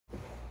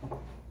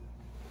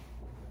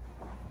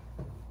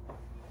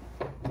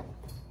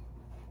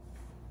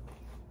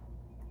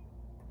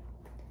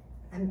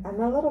I'm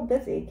a little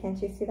busy.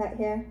 Can't you see that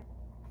here?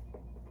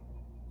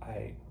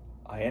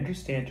 I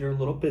understand you're a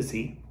little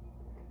busy.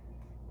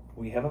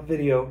 We have a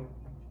video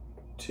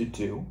to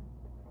do.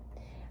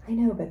 I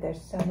know, but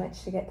there's so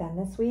much to get done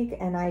this week,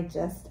 and I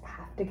just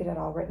have to get it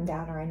all written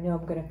down, or I know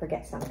I'm going to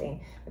forget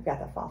something. We've got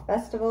the Fall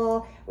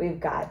Festival,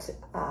 we've got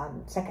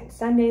Second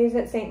Sundays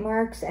at St.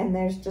 Mark's, and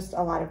there's just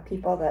a lot of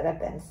people that have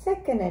been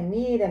sick and in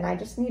need, and I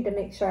just need to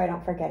make sure I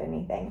don't forget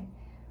anything.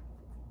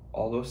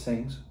 All those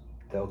things,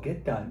 they'll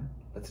get done.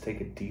 Let's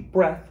take a deep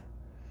breath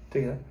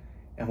together,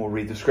 and we'll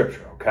read the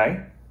scripture,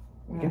 okay?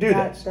 We can do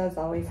this. That does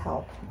always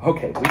help.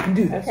 Okay, we can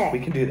do this. Okay. We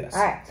can do this.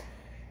 All right.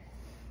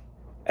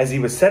 As he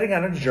was setting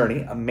out on a journey,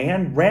 a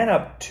man ran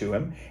up to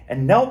him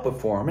and knelt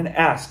before him and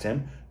asked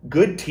him,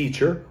 "Good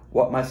teacher,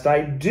 what must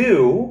I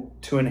do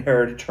to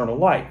inherit eternal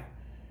life?"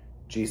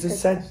 Jesus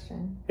said,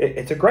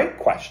 it's a great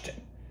question,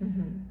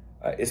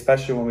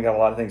 especially when we got a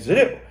lot of things to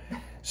do.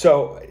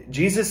 So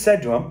Jesus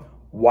said to him,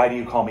 "Why do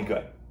you call me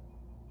good?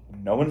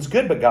 No one is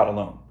good but God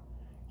alone.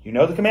 You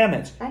know the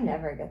commandments." I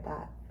never get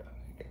that.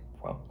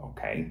 Well,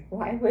 okay.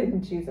 Why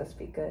wouldn't Jesus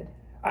be good?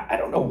 I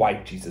don't know why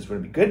Jesus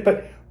wouldn't be good,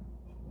 but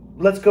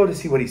let's go to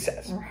see what he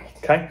says. All right.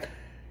 Okay?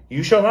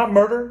 "You shall not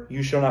murder.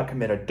 You shall not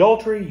commit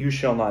adultery. You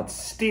shall not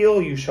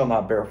steal. You shall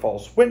not bear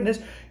false witness.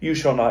 You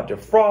shall not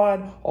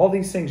defraud." All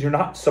these things you're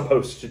not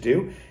supposed to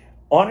do.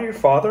 "Honor your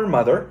father and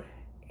mother."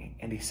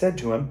 And he said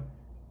to him,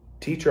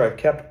 "Teacher, I've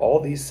kept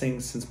all these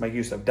things since my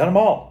youth. I've done them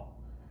all."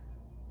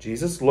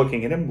 Jesus,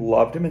 looking at him,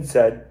 loved him and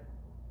said,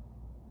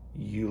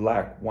 "You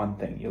lack one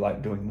thing. You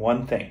lack doing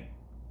one thing.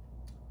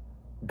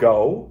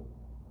 Go,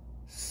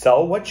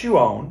 sell what you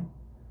own,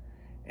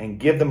 and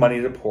give the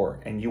money to the poor,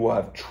 and you will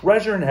have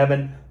treasure in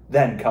heaven.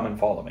 Then come and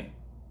follow me."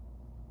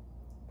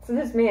 So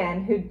this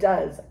man who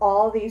does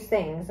all these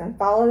things and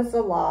follows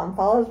the law and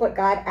follows what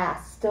God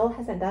asks still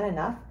hasn't done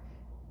enough?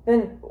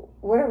 Then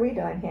what are we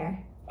doing here?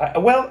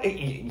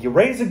 You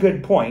raise a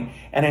good point,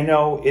 and I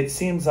know it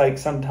seems like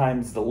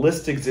sometimes the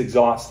list is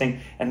exhausting,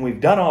 and we've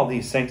done all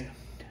these things,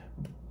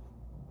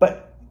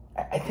 but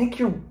I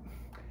think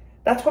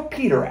that's what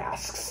Peter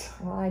asks.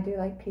 Well, I do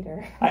like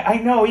Peter. I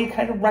know you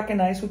kind of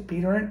recognize with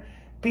Peter, and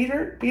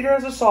Peter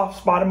has a soft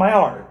spot in my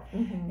heart.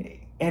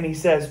 And he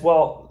says,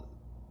 "Well,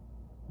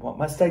 what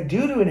must I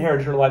do to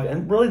inherit your life?"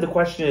 And really the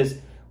question is,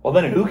 well,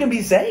 then who can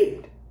be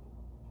saved?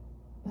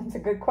 That's a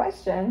good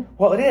question.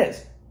 Well, it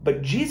is.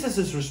 But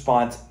Jesus'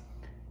 response,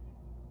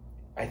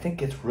 I think,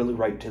 gets really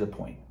right to the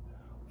point.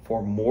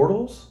 For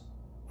mortals,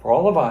 for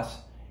all of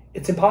us,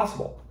 it's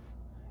impossible.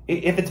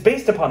 If it's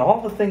based upon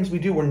all the things we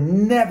do, we're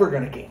never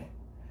going to gain it.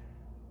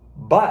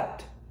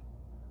 But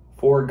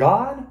for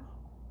God,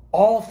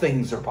 all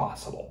things are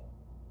possible.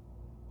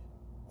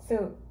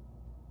 So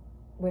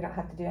we don't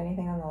have to do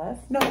anything on the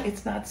list? No,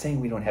 it's not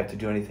saying we don't have to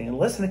do anything on the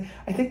list. And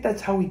I think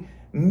that's how we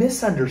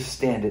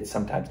misunderstand it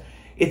sometimes.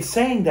 It's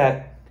saying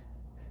that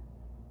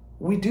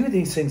we do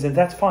these things and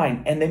that's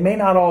fine, and they may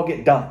not all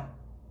get done.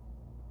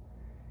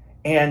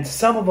 And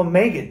some of them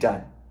may get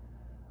done.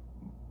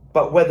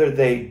 But whether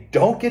they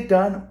don't get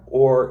done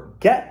or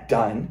get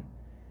done,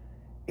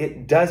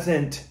 it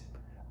doesn't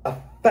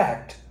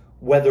affect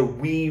whether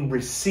we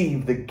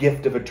receive the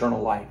gift of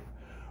eternal life.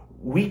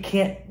 We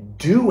can't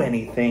do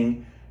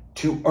anything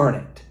to earn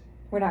it.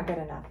 We're not good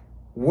enough.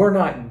 We're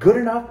not good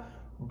enough,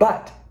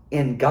 but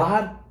in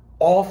God,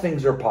 all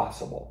things are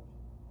possible.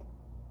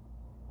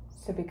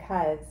 So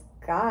because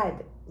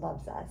God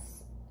loves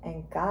us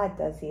and God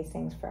does these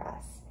things for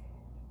us,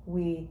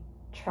 we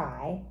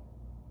try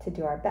to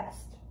do our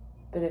best.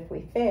 But if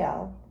we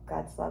fail,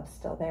 God's love's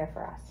still there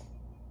for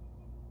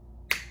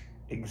us.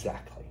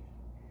 Exactly.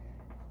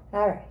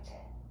 All right.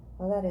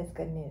 Well, that is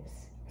good news.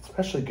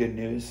 Especially good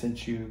news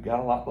since you got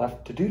a lot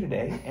left to do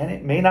today, and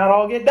it may not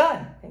all get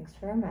done. Thanks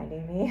for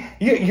reminding me.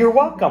 You're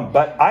welcome,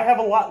 but I have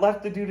a lot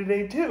left to do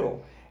today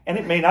too, and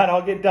it may not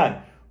all get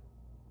done.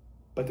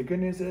 But the good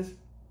news is,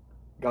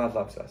 God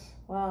loves us.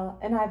 Well,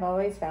 and I've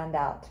always found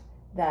out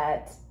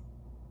that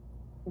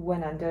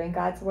when I'm doing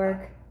God's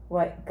work,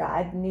 what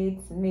God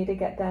needs me to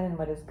get done and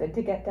what is good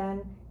to get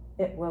done,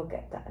 it will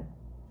get done.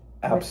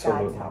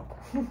 Absolutely. With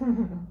God's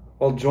help.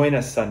 Well, join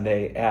us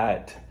Sunday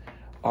at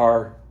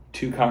our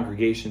two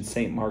congregations,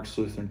 St. Mark's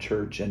Lutheran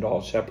Church and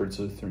All Shepherds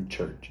Lutheran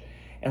Church.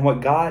 And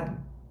what God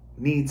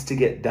needs to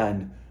get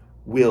done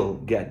will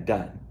get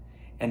done.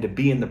 And to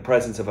be in the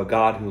presence of a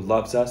God who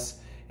loves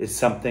us is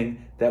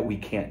something that we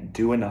can't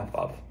do enough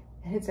of.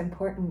 And it's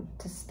important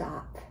to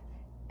stop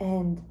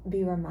and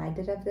be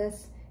reminded of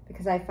this,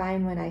 because I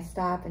find when I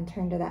stop and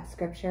turn to that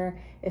scripture,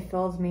 it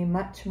fills me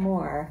much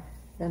more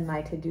than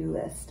my to-do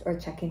list or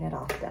checking it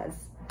off does.